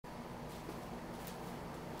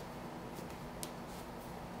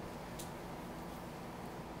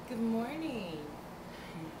Good morning.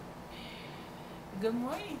 Good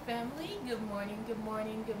morning, family. Good morning, good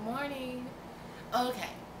morning, good morning. Okay,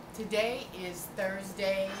 today is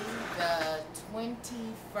Thursday, the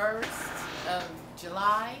 21st of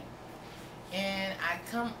July, and I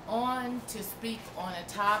come on to speak on a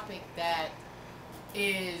topic that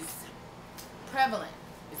is prevalent.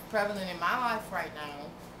 It's prevalent in my life right now.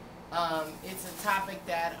 It's a topic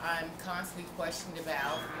that I'm constantly questioned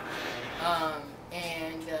about.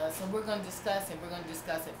 So we're going to discuss it. We're going to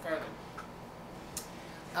discuss it further.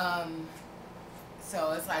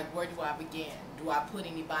 So it's like, where do I begin? Do I put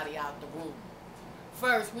anybody out the room?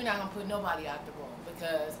 First, we're not going to put nobody out the room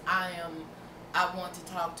because I want to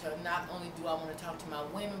talk to, not only do I want to talk to my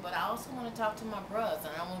women, but I also want to talk to my bros.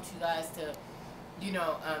 And I want you guys to,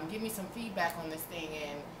 give me some feedback on this thing.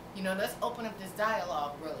 And, let's open up this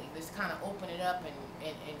dialogue, really. Let's kind of open it up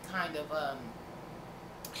and kind of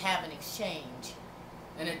have an exchange,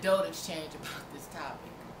 an adult exchange about this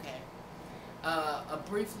topic, okay? A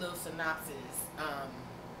brief little synopsis.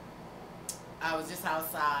 I was just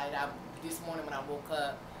outside. This morning when I woke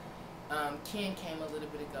up, Ken came a little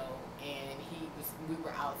bit ago, and we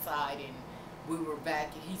were outside, and we were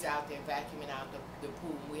he's out there vacuuming out the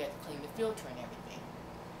pool, and we had to clean the filter and everything.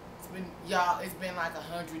 It's been like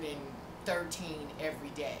 113 every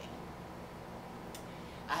day.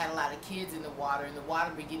 I had a lot of kids in the water, and the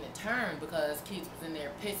water began to turn because kids was in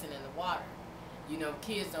there pissing in the water.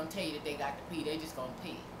 Kids don't tell you that they got to pee, they just gonna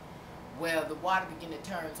pee. Well, the water began to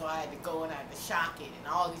turn, so I had to go and I had to shock it, and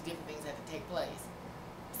all these different things had to take place.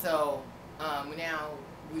 So now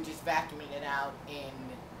we're just vacuuming it out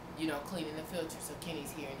and cleaning the filter. So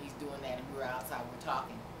Kenny's here and he's doing that, and we're outside, we're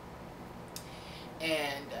talking.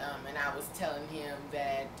 And I was telling him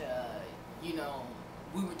that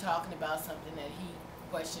we were talking about something that he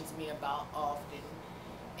questions me about often.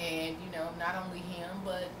 And not only him,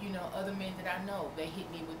 but other men that I know, they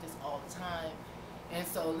hit me with this all the time. And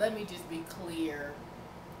so let me just be clear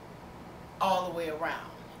all the way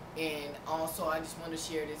around. And also I just want to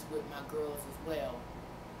share this with my girls as well.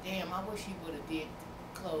 Damn, I wish he would have did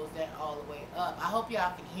close that all the way up. I hope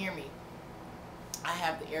y'all can hear me. I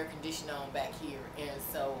have the air conditioner on back here, and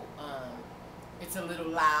so it's a little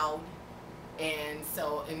loud. And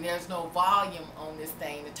there's no volume on this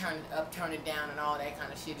thing to turn it up, turn it down, and all that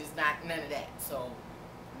kind of shit. It's not none of that. So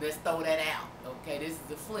let's throw that out. Okay, this is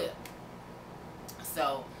the flip.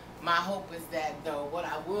 So my hope is that, though, what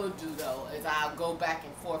I will do though is I'll go back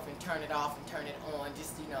and forth and turn it off and turn it on,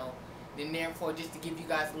 just then therefore just to give you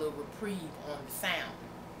guys a little reprieve on the sound.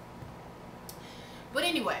 But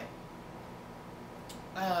anyway,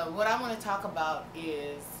 what I want to talk about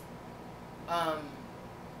is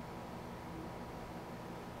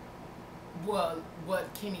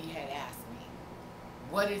what Kenny had asked me.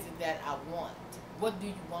 What is it that I want? What do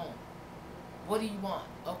you want? What do you want?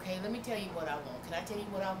 Okay, let me tell you what I want. Can I tell you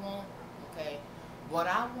what I want? Okay. What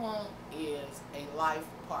I want is a life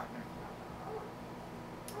partner.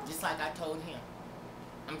 Just like I told him.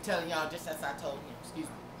 I'm telling y'all just as I told him. Excuse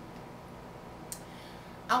me.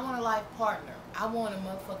 I want a life partner. I want a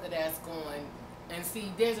motherfucker that's going, and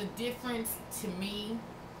see, there's a difference to me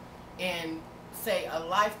in, say, a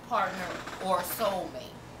life partner or a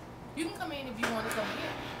soulmate. You can come in if you want to come in.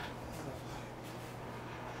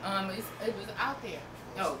 It was out there.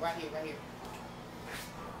 Oh, right here, right here.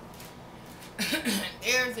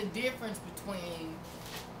 There's a difference between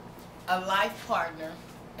a life partner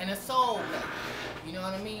and a soulmate. You know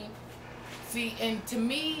what I mean? See, and to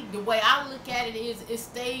me, the way I look at it is, it's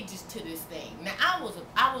stages to this thing. Now, I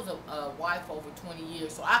was a wife over 20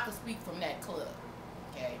 years, so I could speak from that club.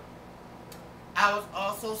 Okay. I was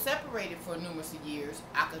also separated for numerous years.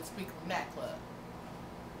 I could speak from that club.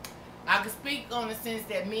 I could speak on the sense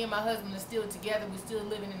that me and my husband are still together. We're still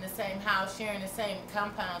living in the same house, sharing the same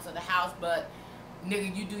compounds of the house, but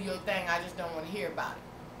nigga, you do your thing. I just don't want to hear about it.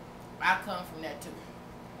 I come from that too.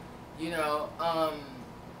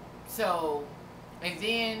 So, and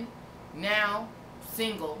then now,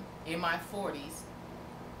 single in my 40s,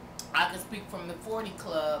 I can speak from the 40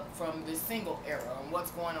 club, from the single era, and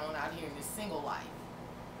what's going on out here in this single life.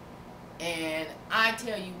 And I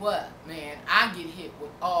tell you what, man, I get hit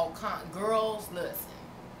with all kinds. Girls, listen.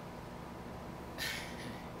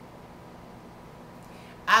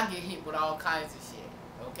 I get hit with all kinds of shit,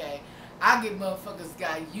 okay? I get motherfuckers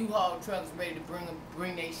got U-Haul trucks ready to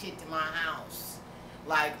bring their shit to my house.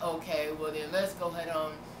 Like, okay, well then let's go ahead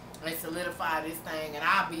on and solidify this thing, and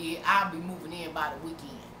I'll be moving in by the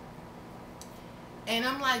weekend. And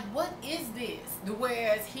I'm like, what is this?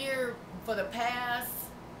 Whereas here for the past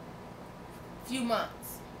few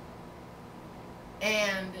months,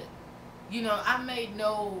 and you know, made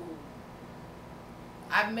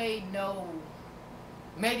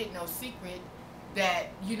it no secret that,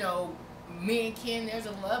 you know, me and Ken, there's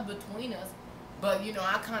a love between us. But, you know,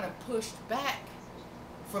 I kind of pushed back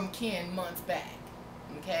from Ken months back.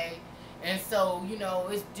 Okay? And so, you know,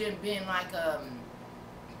 it's just been like, I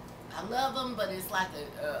love him, but it's like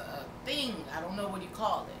a thing. I don't know what you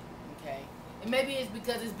call it. Okay? And maybe it's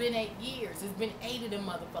because it's been 8 years. It's been 8 of them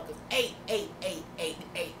motherfuckers. 8, 8, 8, 8,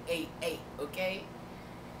 8, 8, 8. Okay?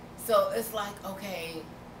 So it's like, okay,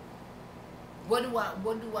 what do I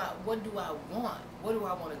want? Where do I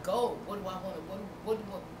want to go? What do I want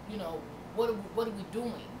to, you know, what are we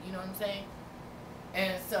doing? You know what I'm saying?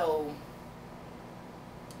 And so,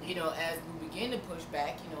 you know, as we begin to push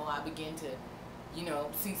back, you know, I begin to, you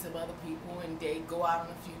know, see some other people and go out on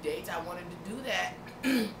a few dates. I wanted to do that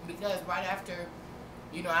because right after,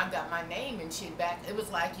 you know, I got my name and shit back, it was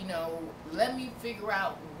like, you know, let me figure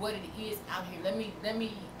out what it is out here. Let me,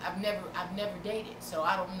 I've never dated, so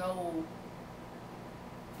I don't know,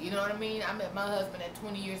 you know what I mean? I met my husband at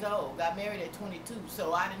 20 years old, got married at 22,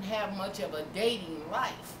 so I didn't have much of a dating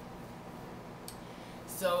life.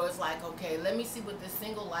 So it's like, okay, let me see what this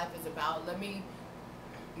single life is about. Let me,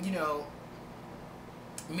 you know,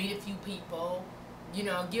 meet a few people, you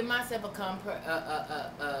know, give myself a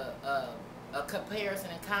comparison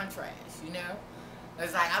and contrast, you know.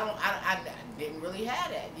 It's like I didn't really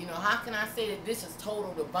have that, you know. How can I say that this is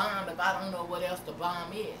total the bomb if I don't know what else the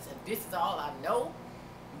bomb is? If this is all I know,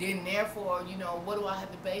 then therefore, you know, what do I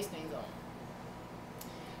have to base things on?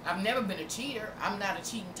 I've never been a cheater. I'm not a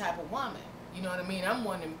cheating type of woman. You know what I mean? I'm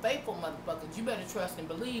one of them faithful motherfuckers. You better trust and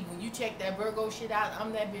believe. When you check that Virgo shit out,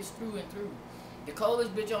 I'm that bitch through and through. The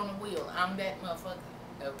coldest bitch on the wheel. I'm that motherfucker.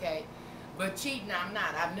 Okay? But cheating, I'm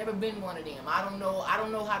not. I've never been one of them. I don't know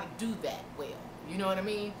how to do that well. You know what I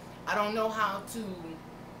mean? I don't know how to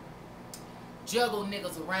juggle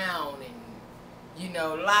niggas around and, you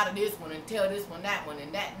know, lie to this one and tell this one that one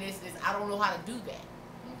and that, this. I don't know how to do that.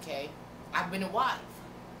 Okay? I've been a wife.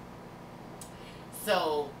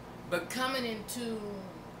 So, but coming into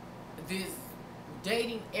this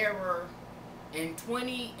dating era in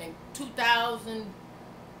 2000,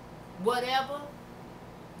 whatever,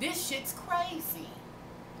 this shit's crazy.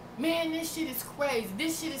 Man, this shit is crazy.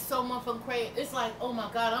 This shit is so motherfucking crazy. It's like, oh my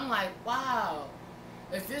God, I'm like, wow.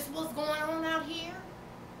 Is this what's going on out here?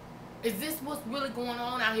 Is this what's really going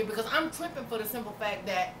on out here? Because I'm tripping for the simple fact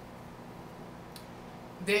that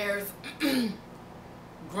there's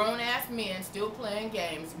grown-ass men still playing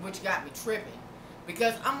games, which got me tripping.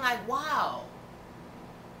 Because I'm like, wow.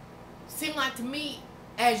 Seems like to me,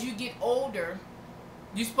 as you get older,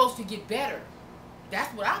 you're supposed to get better.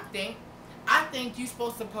 That's what I think. I think you're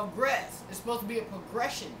supposed to progress. It's supposed to be a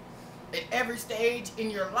progression at every stage in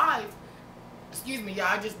your life. Excuse me, y'all,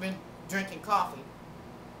 I just been drinking coffee.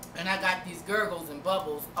 And I got these gurgles and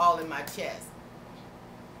bubbles all in my chest.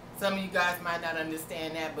 Some of you guys might not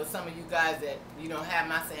understand that, but some of you guys that, you know, have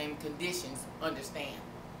my same conditions understand.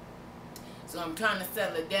 So I'm trying to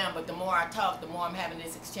settle it down, but the more I talk, the more I'm having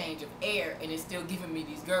this exchange of air, and it's still giving me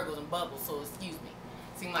these gurgles and bubbles, so excuse me.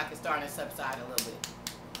 Seems like it's starting to subside a little bit.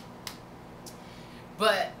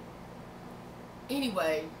 But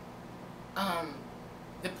anyway,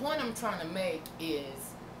 the point I'm trying to make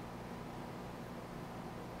is,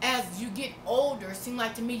 as you get older, it seems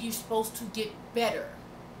like to me you're supposed to get better.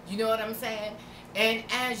 You know what I'm saying? And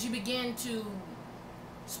as you begin to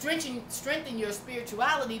strengthen your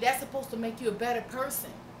spirituality, that's supposed to make you a better person.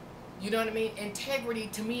 You know what I mean? Integrity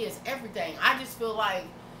to me is everything. I just feel like,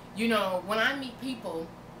 you know, when I meet people,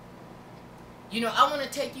 you know, I want to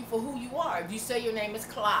take you for who you are. If you say your name is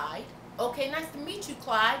Clyde, okay, nice to meet you,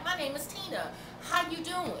 Clyde. My name is Tina. How you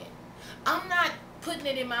doing? I'm not putting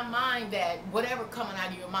it in my mind that whatever coming out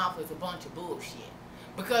of your mouth is a bunch of bullshit.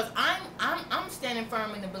 Because I'm standing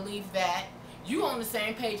firm in the belief that you on the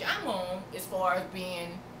same page I'm on as far as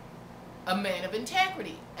being a man of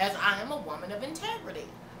integrity, as I am a woman of integrity.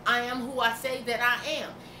 I am who I say that I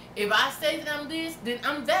am. If I say that I'm this, then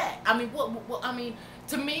I'm that. I mean, I mean,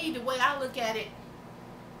 to me, the way I look at it,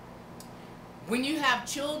 when you have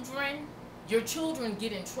children, your children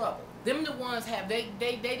get in trouble. Them the ones have, they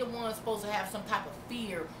the ones supposed to have some type of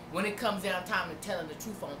fear when it comes down time to telling the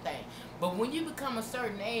truth on things. But when you become a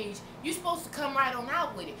certain age, you're supposed to come right on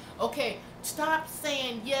out with it. Okay, stop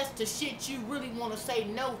saying yes to shit you really want to say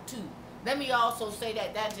no to. Let me also say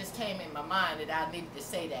that just came in my mind that I needed to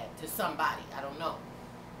say that to somebody. I don't know.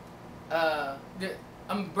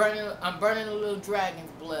 I'm burning a little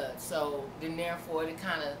dragon's blood. So then therefore it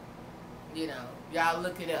kind of, you know, y'all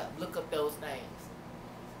look it up. Look up those things.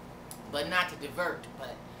 But not to divert,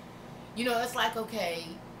 but, you know, it's like, okay,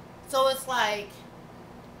 So it's like,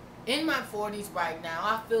 in my 40s right now,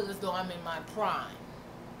 I feel as though I'm in my prime.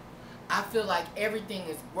 I feel like everything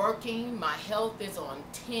is working. My health is on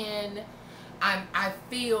 10. I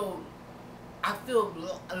feel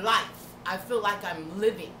life. I feel like I'm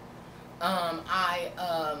living.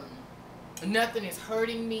 Nothing is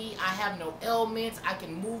hurting me. I have no ailments. I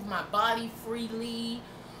can move my body freely.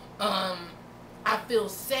 I feel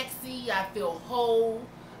sexy. I feel whole.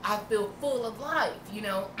 I feel full of life, you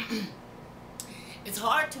know. It's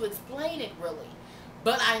hard to explain it really.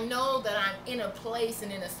 But I know that I'm in a place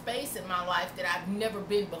and in a space in my life that I've never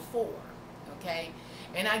been before, okay?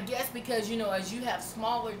 And I guess because, you know, as you have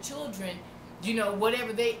smaller children, you know,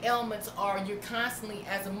 whatever their ailments are, you're constantly,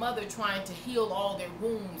 as a mother, trying to heal all their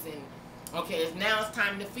wounds. And, okay, now it's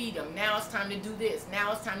time to feed them. Now it's time to do this.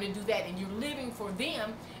 Now it's time to do that. And you're living for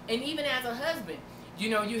them. And even as a husband, you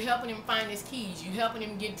know, you're helping him find his keys. You're helping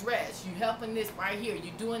him get dressed. You're helping this right here.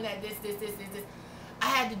 You're doing that, this. I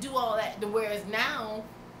had to do all that, whereas now,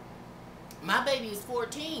 my baby is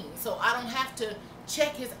 14, so I don't have to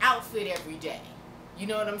check his outfit every day. You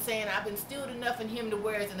know what I'm saying? I've instilled enough in him to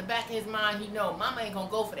where it's in the back of his mind, he know, mama ain't gonna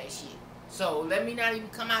go for that shit. So let me not even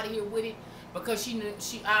come out of here with it, because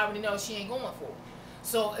I already know she ain't going for it.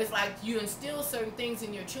 So it's like you instill certain things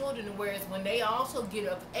in your children, whereas when they also get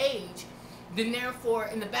of age, then therefore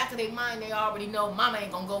in the back of their mind, they already know mama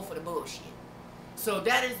ain't gonna go for the bullshit. So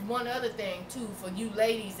that is one other thing too for you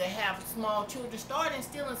ladies that have small children. Start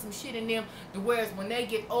instilling some shit in them, to whereas when they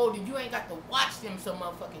get older, you ain't got to watch them so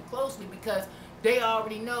motherfucking closely, because they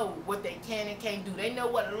already know what they can and can't do. They know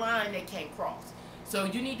what line they can't cross. So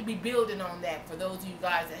you need to be building on that for those of you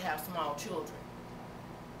guys that have small children.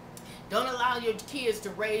 Don't allow your kids to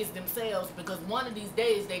raise themselves, because one of these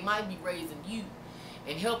days they might be raising you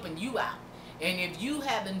and helping you out. And if you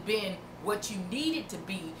haven't been what you needed to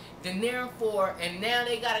be, then therefore, and now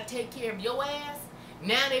they got to take care of your ass,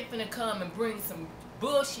 now they finna come and bring some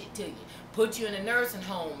bullshit to you. Put you in a nursing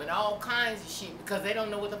home and all kinds of shit, because they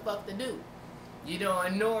don't know what the fuck to do. You know,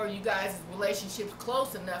 and nor you guys' relationships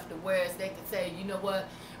close enough to whereas they can say, you know what,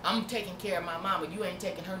 I'm taking care of my mama. You ain't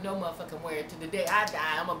taking her no motherfucking where to the day I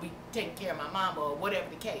die, I'm going to be taking care of my mama, or whatever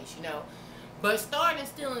the case, you know. But start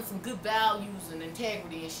instilling some good values and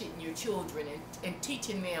integrity and shit in your children, and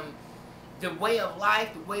teaching them the way of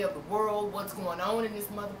life, the way of the world, what's going on in this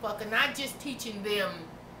motherfucker. Not just teaching them,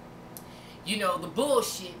 you know, the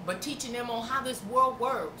bullshit, but teaching them on how this world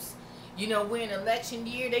works. You know, we're in election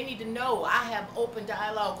year. They need to know. I have open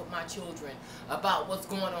dialogue with my children about what's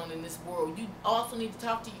going on in this world. You also need to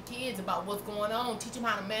talk to your kids about what's going on. Teach them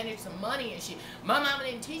how to manage some money and shit. My mama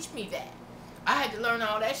didn't teach me that. I had to learn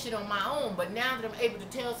all that shit on my own. But now that I'm able to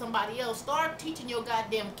tell somebody else, start teaching your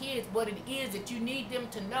goddamn kids what it is that you need them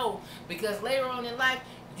to know. Because later on in life,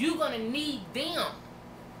 you're going to need them.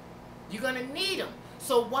 You're going to need them.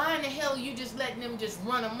 So why in the hell are you just letting them just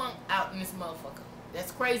run amok out in this motherfucker?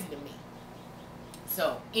 That's crazy to me.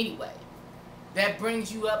 So anyway, that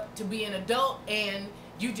brings you up to be an adult, and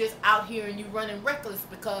you just out here and you running reckless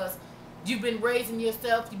because you've been raising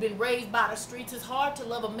yourself. You've been raised by the streets. It's hard to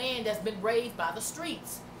love a man that's been raised by the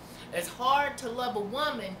streets. It's hard to love a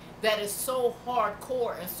woman that is so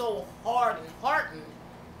hardcore and so hard and hardened.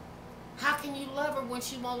 How can you love her when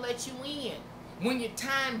she won't let you in? When you're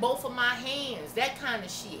tying both of my hands, that kind of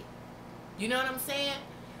shit. You know what I'm saying?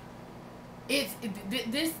 This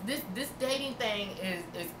dating thing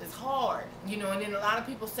is hard, you know. And then a lot of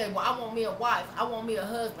people say, well, I want me a wife, I want me a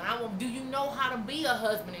husband. Do you know how to be a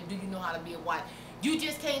husband, and do you know how to be a wife? You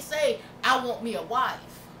just can't say, I want me a wife.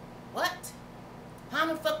 What? How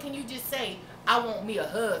the fuck can you just say, I want me a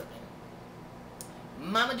husband?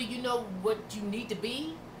 Mama, do you know what you need to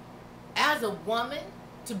be as a woman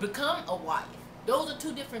to become a wife? Those are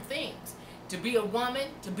two different things. To be a woman,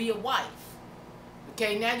 to be a wife.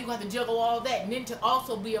 Okay, now you have to juggle all that, and then to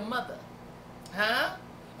also be a mother. Huh?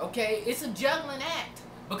 Okay, it's a juggling act,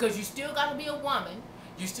 because you still got to be a woman,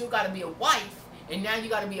 you still got to be a wife, and now you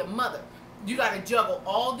got to be a mother. You got to juggle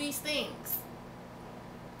all these things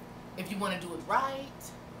if you want to do it right.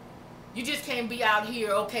 You just can't be out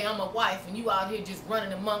here, okay, I'm a wife, and you out here just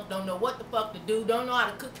running amok, don't know what the fuck to do, don't know how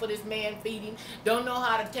to cook for this man, feed him, don't know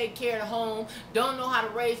how to take care of the home, don't know how to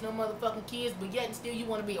raise no motherfucking kids, but yet and still you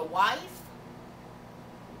want to be a wife?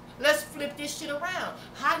 Let's flip this shit around.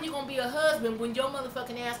 How you gonna be a husband when your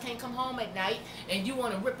motherfucking ass can't come home at night, and you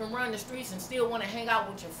want to rip and run the streets and still want to hang out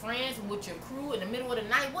with your friends and with your crew in the middle of the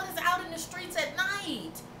night? What is out in the streets at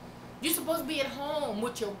night? You're supposed to be at home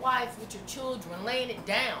with your wife, with your children, laying it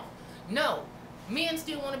down. No. Men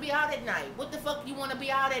still want to be out at night. What the fuck you want to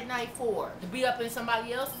be out at night for? To be up in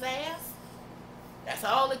somebody else's ass? That's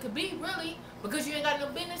all it could be, really, because you ain't got no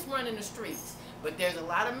business running the streets. But there's a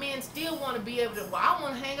lot of men still want to be able to, well, I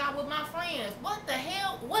want to hang out with my friends. What the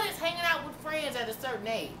hell? What is hanging out with friends at a certain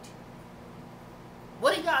age?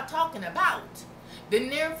 What are y'all talking about? Then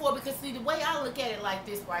therefore, because see, the way I look at it like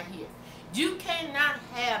this right here, you cannot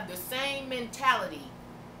have the same mentality.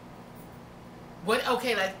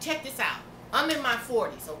 Okay, like check this out. I'm in my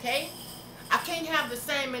 40s, okay? I can't have the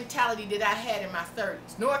same mentality that I had in my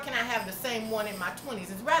 30s, nor can I have the same one in my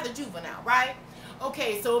 20s. It's rather juvenile, right?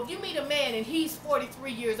 Okay, so if you meet a man and he's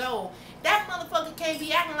 43 years old, that motherfucker can't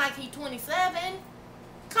be acting like he's 27.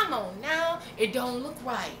 Come on now. It don't look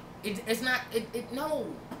right. It's not,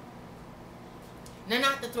 no. Now,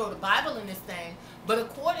 not to throw the Bible in this thing, but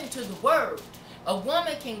according to the word, a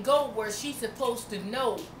woman can go where she's supposed to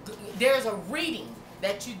know. There's a reading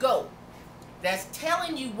that you go that's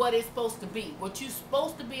telling you what it's supposed to be, what you're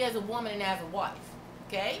supposed to be as a woman and as a wife,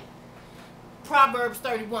 okay? Proverbs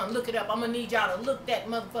 31, look it up. I'm going to need y'all to look that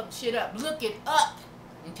motherfucking shit up. Look it up,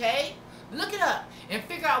 okay? Look it up and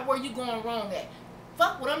figure out where you're going wrong at.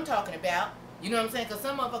 Fuck what I'm talking about, you know what I'm saying? Because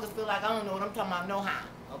some motherfuckers feel like I don't know what I'm talking about, no how,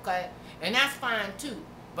 okay? And that's fine too,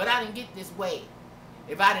 but I didn't get this way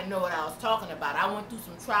if I didn't know what I was talking about. I went through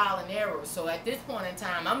some trial and error, so at this point in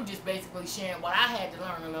time, I'm just basically sharing what I had to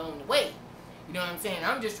learn along the way. You know what I'm saying?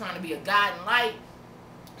 I'm just trying to be a guiding light,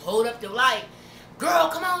 hold up the light. Girl,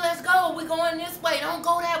 come on, let's go. We're going this way. Don't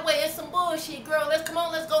go that way. It's some bullshit, girl. Let's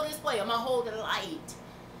go this way. I'm going to hold the light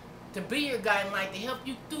to be your guiding light, to help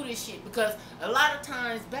you through this shit. Because a lot of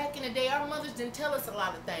times, back in the day, our mothers didn't tell us a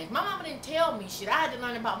lot of things. My mama didn't tell me shit. I had to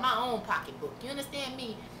learn about my own pocketbook. You understand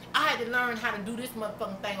me? I had to learn how to do this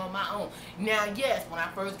motherfucking thing on my own. Now, yes, when I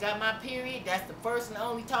first got my period, that's the first and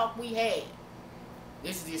only talk we had.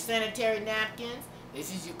 This is your sanitary napkins.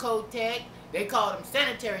 This is your Kotex. They called them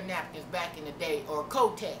sanitary napkins back in the day, or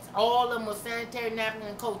Kotex. All of them were sanitary napkins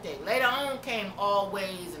and Kotex. Later on came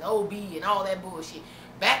Always and OB and all that bullshit.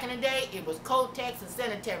 Back in the day, it was Kotex and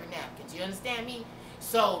sanitary napkins. You understand me?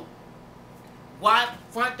 So, wipe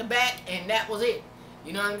front to back, and that was it.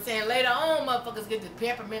 You know what I'm saying? Later on, motherfuckers get the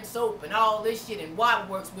peppermint soap and all this shit, and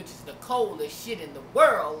Waterworks, which is the coldest shit in the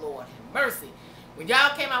world, Lord have mercy. When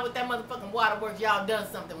y'all came out with that motherfucking Waterworks, y'all done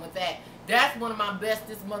something with that. That's one of my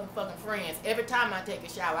bestest motherfucking friends. Every time I take a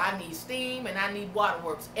shower, I need steam and I need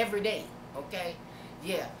Waterworks every day. Okay?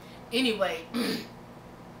 Yeah. Anyway,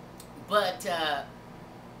 but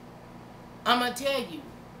I'm going to tell you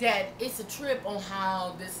that it's a trip on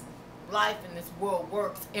how this life in this world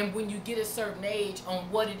works, and when you get a certain age,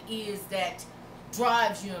 on what it is that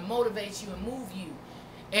drives you and motivates you and move you.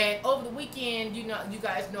 And over the weekend, you know, you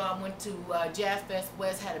guys know I went to Jazz Fest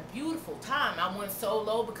West, had a beautiful time. I went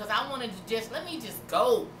solo because I wanted to just, let me just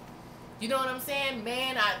go. You know what I'm saying?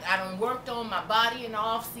 Man, I done worked on my body in the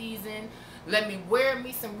off season. Let me wear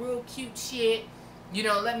me some real cute shit. You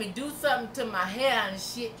know, let me do something to my hair and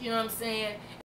shit, you know what I'm saying?